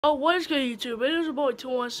Oh, what is good, YouTube? It is your boy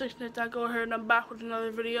 216 Go here, and I'm back with another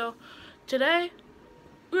video. Today,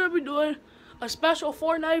 we're gonna be doing a special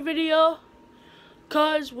Fortnite video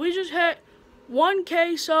because we just hit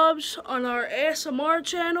 1K subs on our ASMR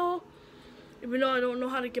channel. Even though I don't know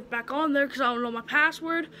how to get back on there because I don't know my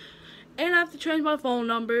password, and I have to change my phone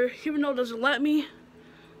number, even though it doesn't let me.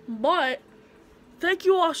 But thank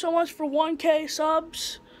you all so much for 1K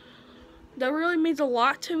subs. That really means a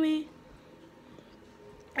lot to me.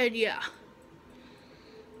 And yeah,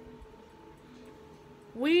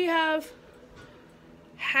 we have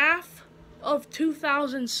half of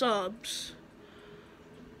 2,000 subs.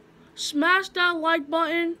 Smash that like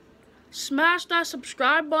button, smash that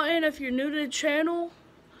subscribe button if you're new to the channel,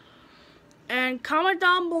 and comment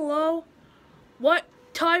down below what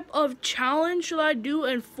type of challenge should I do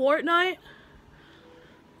in Fortnite.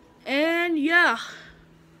 And yeah,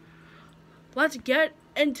 let's get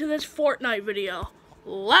into this Fortnite video.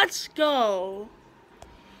 Let's go!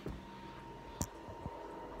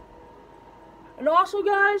 And also,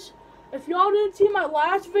 guys, if y'all didn't see my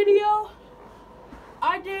last video,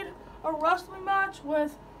 I did a wrestling match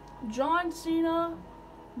with John Cena,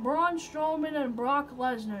 Braun Strowman, and Brock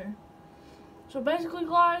Lesnar. So basically,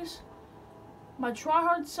 guys, my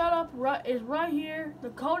tryhard setup is right here. The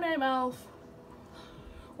codename Elf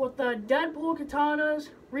with the Deadpool katanas,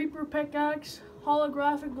 Reaper pickaxe,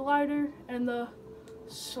 holographic glider, and the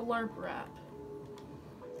slurp wrap.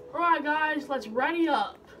 Alright guys, let's ready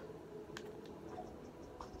up.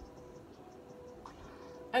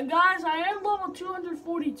 And guys, I am level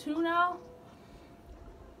 242 now.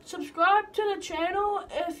 Subscribe to the channel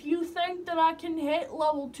if you think that I can hit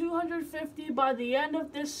level 250 by the end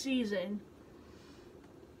of this season.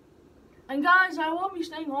 And guys, I will be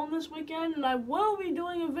staying home this weekend, and I will be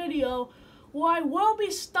doing a video where I will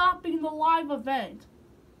be stopping the live event.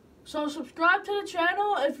 So subscribe to the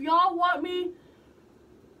channel if y'all want me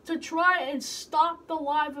to try and stop the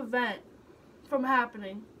live event from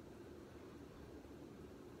happening.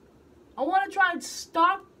 I want to try and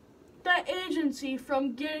stop that agency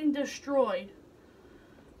from getting destroyed.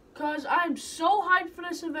 Because I'm so hyped for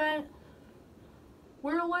this event.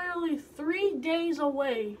 We're literally 3 days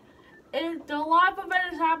away. And the live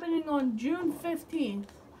event is happening on June 15th.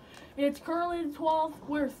 It's currently the 12th.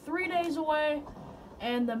 We're 3 days away.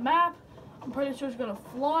 And the map, I'm pretty sure, is going to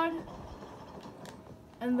flood.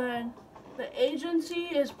 And then the agency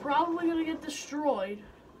is probably going to get destroyed.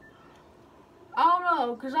 I don't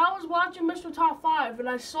know, because I was watching Mr. Top 5 and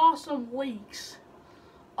I saw some leaks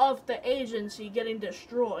of the agency getting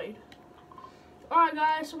destroyed. Alright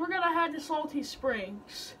guys, so we're going to head to Salty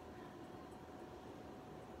Springs.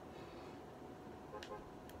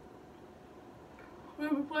 We're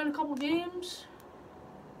going to be playing a couple games.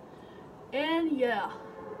 And yeah.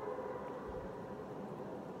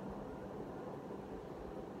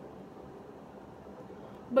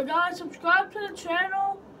 But guys, subscribe to the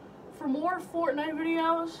channel for more Fortnite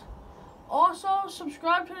videos. Also,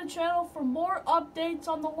 subscribe to the channel for more updates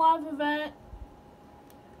on the live event.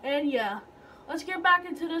 And yeah, let's get back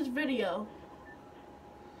into this video.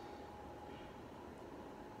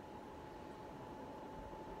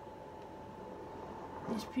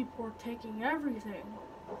 These people are taking everything.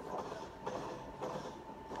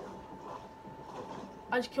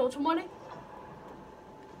 I just killed somebody.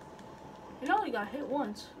 You know, he got hit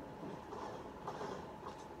once.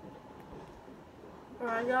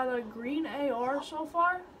 Alright, I got a green AR so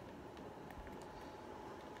far.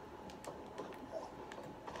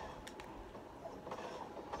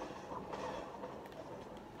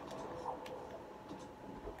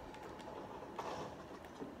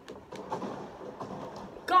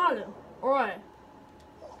 Got him. Alright.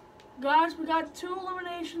 Guys, we got 2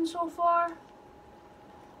 eliminations so far.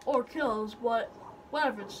 Or kills, but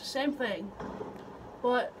whatever, it's the same thing.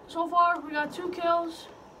 But so far, we got 2 kills.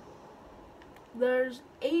 There's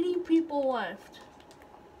 80 people left.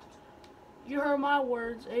 You heard my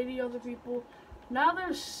words, 80 other people. Now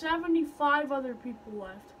there's 75 other people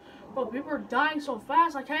left. But people are dying so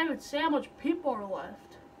fast, I can't even say how much people are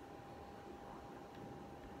left.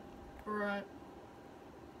 Alright.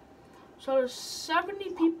 So there's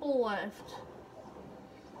 70 people left.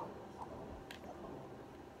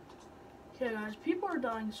 Okay guys, people are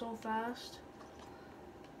dying so fast.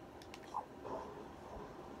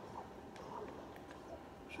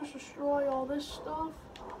 Just destroy all this stuff.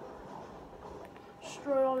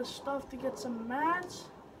 Destroy all this stuff to get some mats.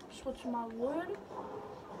 Switch my wood.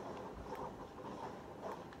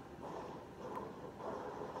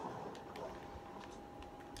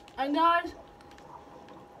 And guys,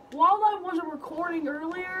 while I wasn't recording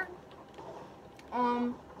earlier,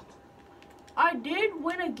 I I did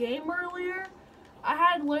win a game earlier. I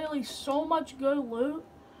had literally so much good loot.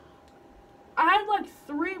 I had like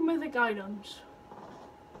 3 mythic items.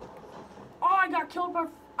 Oh, I got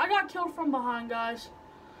killed from behind, guys.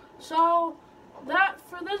 So that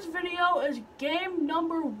for this video is game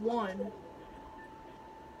number 1.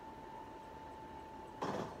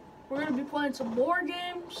 We're gonna be playing some more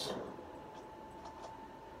games.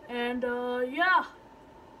 And yeah.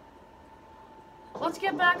 Let's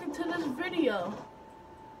get back into this video.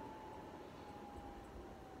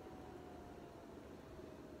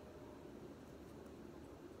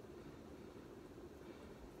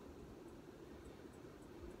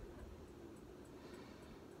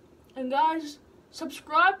 And guys,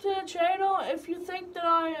 subscribe to the channel if you think that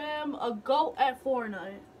I am a GOAT at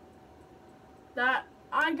Fortnite. That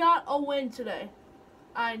I got a win today.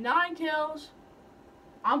 I had 9 kills.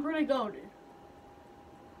 I'm pretty goated.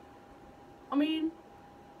 I mean,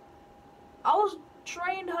 I was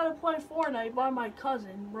trained how to play Fortnite by my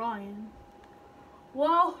cousin, Ryan.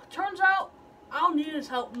 Well, turns out I don't need his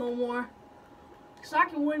help no more. Because I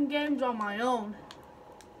can win games on my own.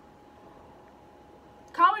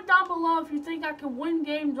 Comment down below if you think I can win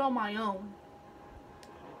games on my own.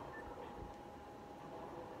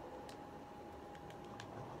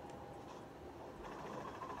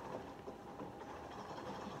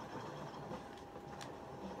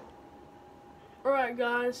 Alright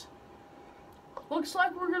guys, looks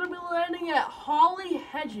like we're going to be landing at Holly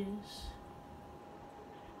Hedges.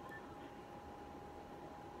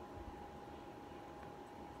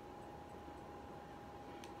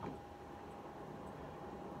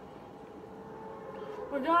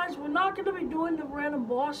 But guys, we're not going to be doing the random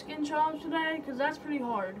boss skin challenge today because that's pretty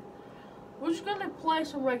hard. We're just going to play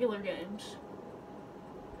some regular games.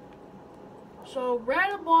 So,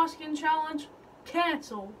 random boss skin challenge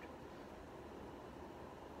canceled.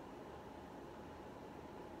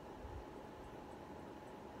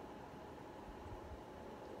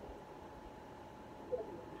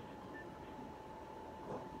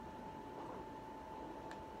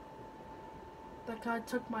 That guy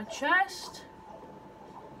took my chest.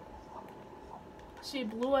 I see a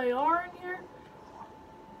blue AR in here.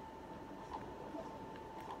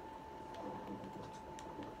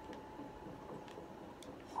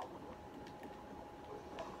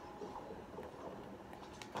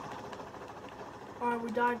 Alright, we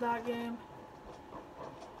died that game.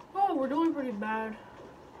 Oh, we're doing pretty bad.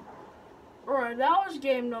 Alright, that was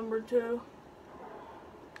game number 2.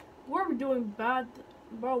 We're doing bad.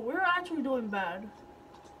 Bro, we're actually doing bad.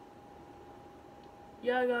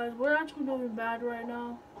 Yeah, guys, we're actually doing bad right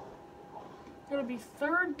now. Gonna be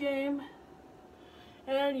 3rd game.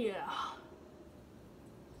 And yeah.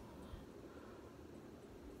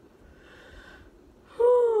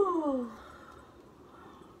 Whew.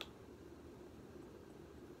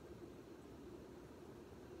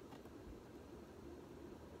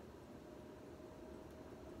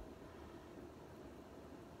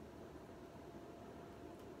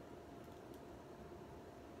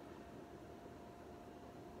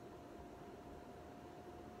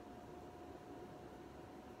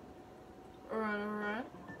 Alright.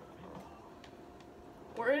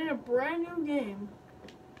 We're in a brand new game.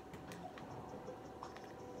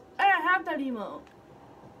 Hey, I have that emote.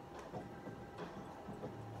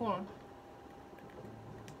 Hold on.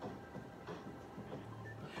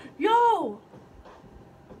 Yo!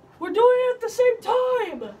 We're doing it at the same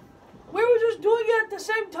time! We were just doing it at the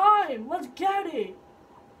same time! Let's get it!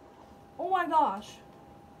 Oh my gosh.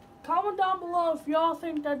 Comment down below if y'all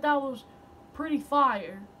think that was pretty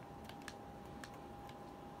fire.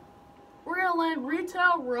 We're gonna land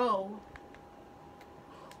Retail Row.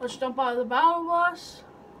 Let's jump out of the battle bus.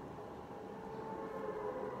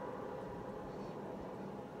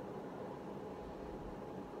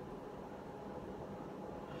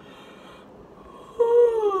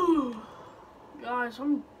 Guys,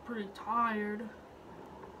 I'm pretty tired.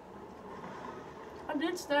 I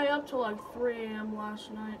did stay up till like 3 AM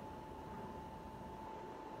last night.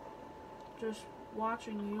 Just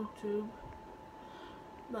watching YouTube.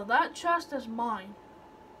 No, that chest is mine.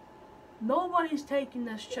 Nobody's taking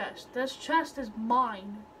this chest. This chest is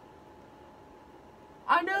mine.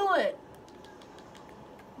 I knew it!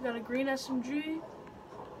 We got a green SMG.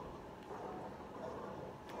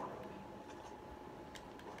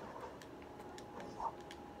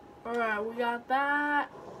 Alright, we got that.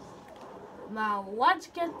 Now, let's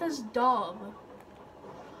get this dub.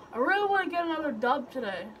 I really want to get another dub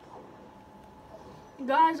today.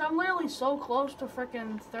 Guys, I'm literally so close to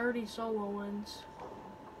freaking 30 solo wins.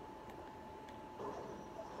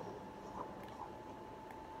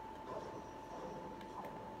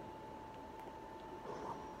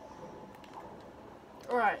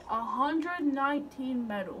 Alright, 119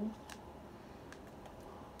 metal.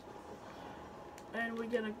 And we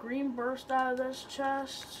get a green burst out of this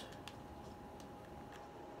chest.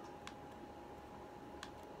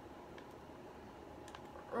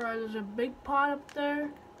 Alright, there's a big pot up there.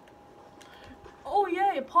 Oh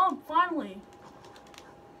yay, a pump, finally.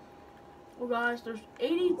 Well guys, there's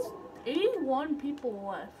 81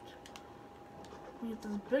 people left. We get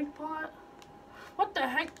this big pot. What the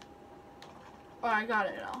heck? Alright, I got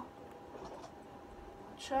it now.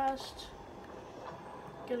 Chest.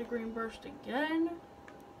 Get a green burst again.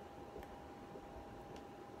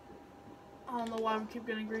 I don't know why we keep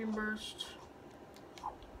getting green burst.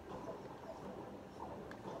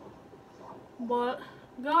 But,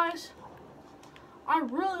 guys, I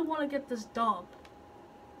really want to get this dub.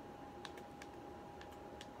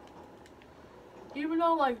 Even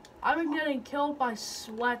though, like, I've been getting killed by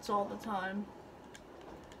sweats all the time.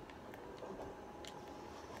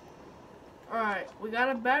 Alright, we got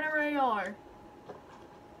a better AR.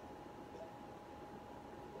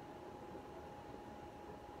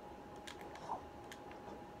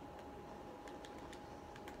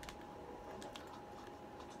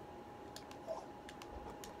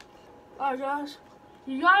 Alright guys,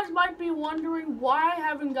 you guys might be wondering why I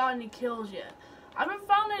haven't got any kills yet. I haven't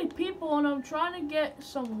found any people and I'm trying to get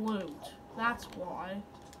some loot. That's why.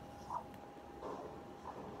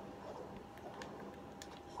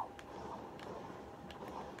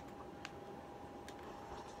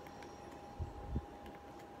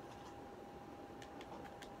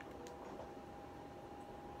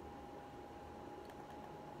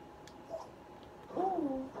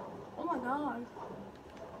 Oh, oh my god.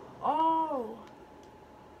 Oh,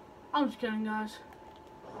 I'm just kidding, guys.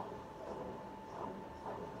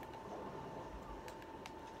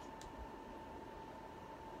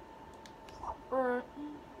 Alright.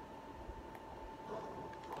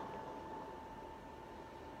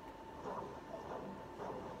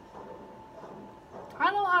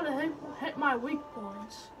 I know how to hit my weak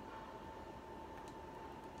points.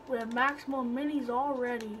 We have maximum minis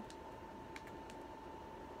already.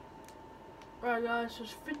 Alright guys,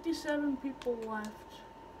 there's 57 people left.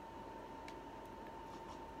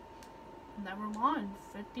 Never mind,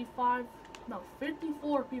 54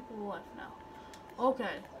 people left now.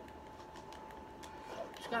 Okay.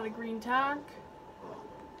 Just got a green tack.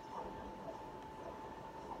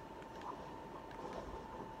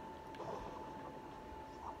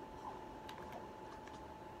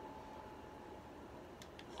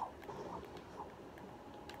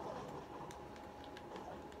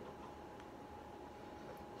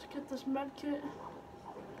 Get this med kit.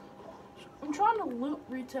 I'm trying to loot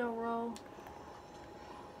retail row.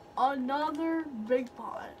 Another big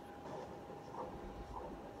pot.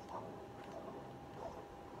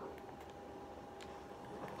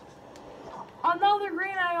 Another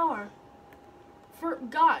green AR.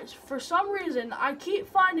 Guys, for some reason I keep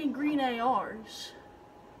finding green ARs.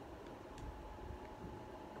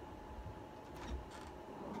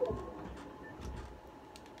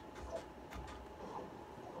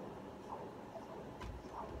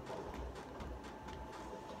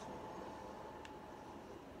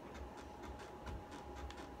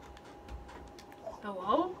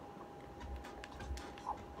 Hello?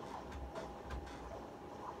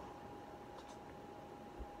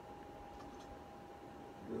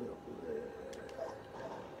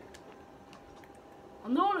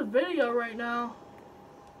 I'm doing a video right now.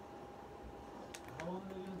 How long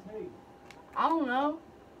is it gonna take? I don't know.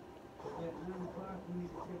 At 9 o'clock, we need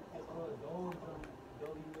to check the dogs on WALK so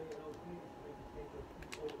they can take us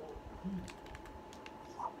POOP.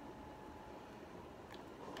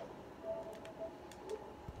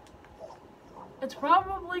 It's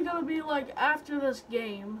probably gonna be like after this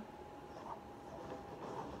game.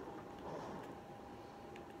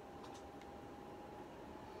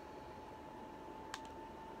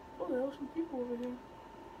 Oh, there are some people over here.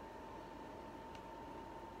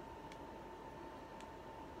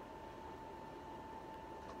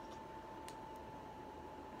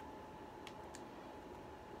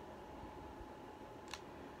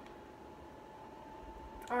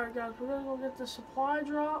 Alright guys, we're gonna go get the supply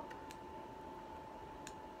drop.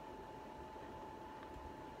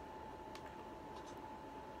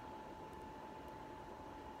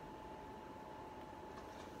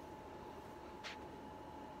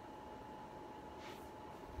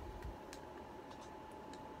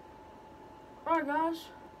 Alright guys.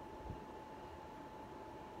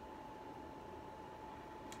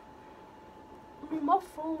 I mean, my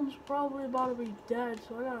phone's probably about to be dead,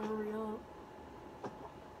 so I gotta hurry up.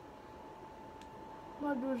 I'm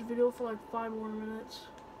gonna do this video for like 5 more minutes.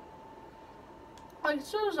 like as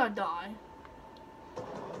soon as I die.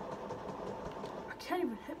 I can't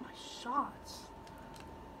even hit my shots.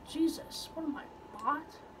 Jesus, what am I,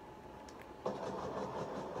 bot?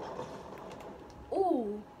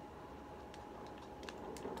 Ooh.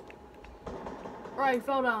 Alright, he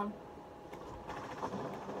fell down.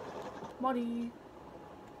 Buddy.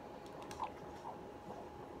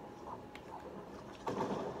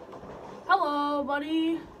 Hello,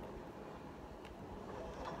 buddy.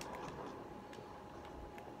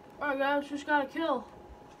 Alright guys, just got a kill.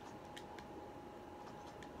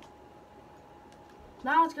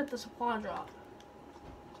 Now let's get the supply drop.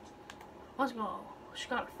 Let's go. Just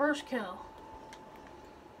got a first kill.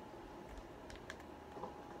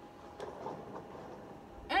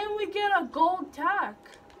 And we get a gold tack.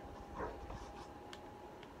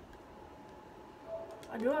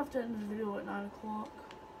 I do have to end this video at 9 o'clock.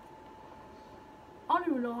 I don't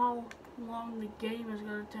even know how long the game is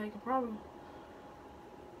going to take.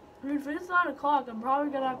 I mean, if it's 9 o'clock, I'm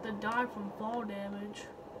probably going to have to die from fall damage.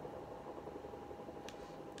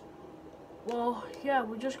 Well, yeah,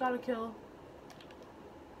 we just got a kill.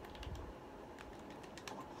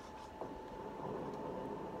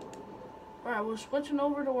 Alright, we're switching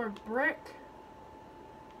over to our brick.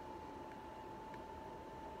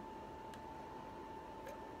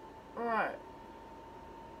 Alright.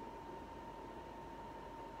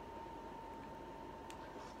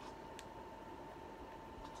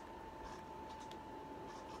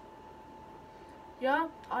 Yeah,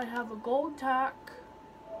 I have a gold tack.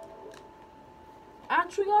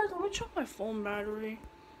 Actually, guys, let me check my phone battery.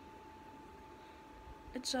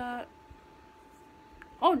 It's at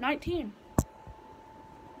 19.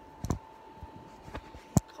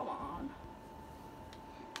 Come on.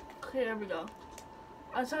 Okay, there we go.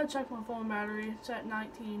 I said check my phone battery. It's at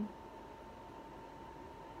 19.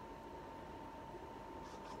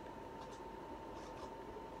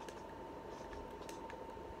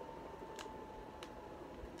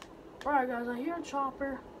 Alright guys, I hear a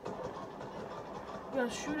chopper. We gotta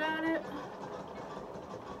shoot at it.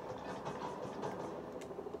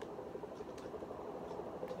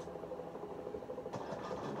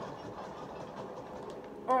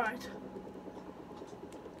 Alright.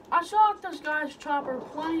 I shot this guy's chopper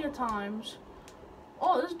plenty of times.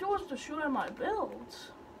 Oh, this dude wants to shoot at my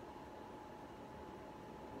builds.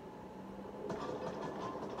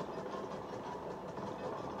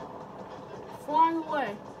 Flying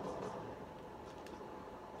away.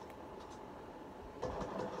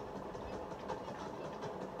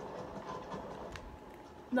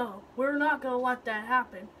 No, we're not gonna let that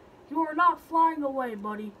happen. You are not flying away,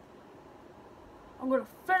 buddy. I'm gonna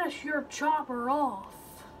finish your chopper off.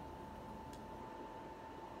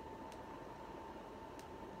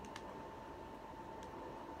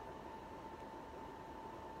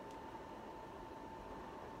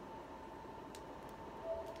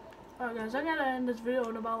 Alright guys, I gotta end this video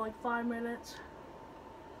in about like 5 minutes.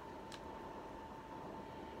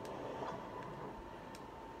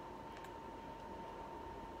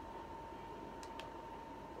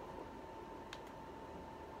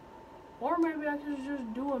 Or maybe I could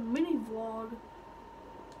just do a mini vlog.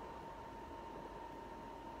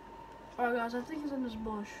 Alright guys, I think he's in this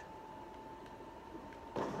bush.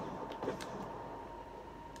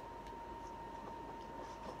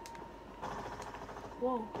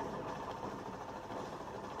 Whoa.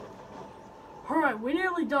 Alright, we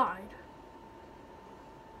nearly died.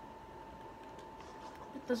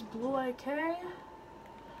 Get this blue AK.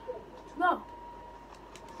 No.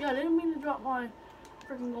 Yeah, I didn't mean to drop my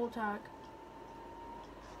freaking gold tag.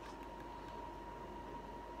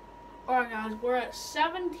 Alright guys, we're at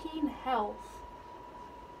 17 health.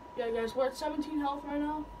 Yeah guys, we're at 17 health right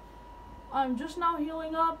now. I'm just now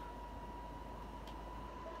healing up.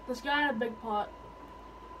 This guy had a big pot.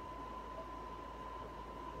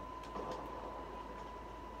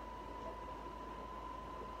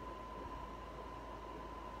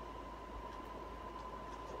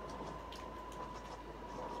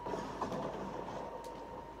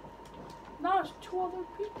 Now there's 2 other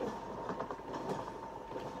people.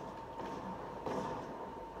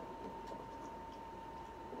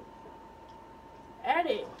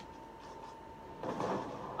 Edit.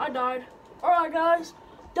 I died. Alright guys,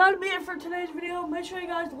 that'll be it for today's video. Make sure you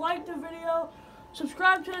guys like the video,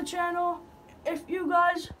 subscribe to the channel if you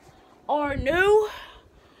guys are new,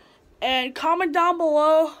 and comment down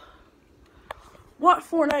below what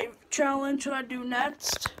Fortnite challenge should I do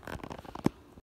next.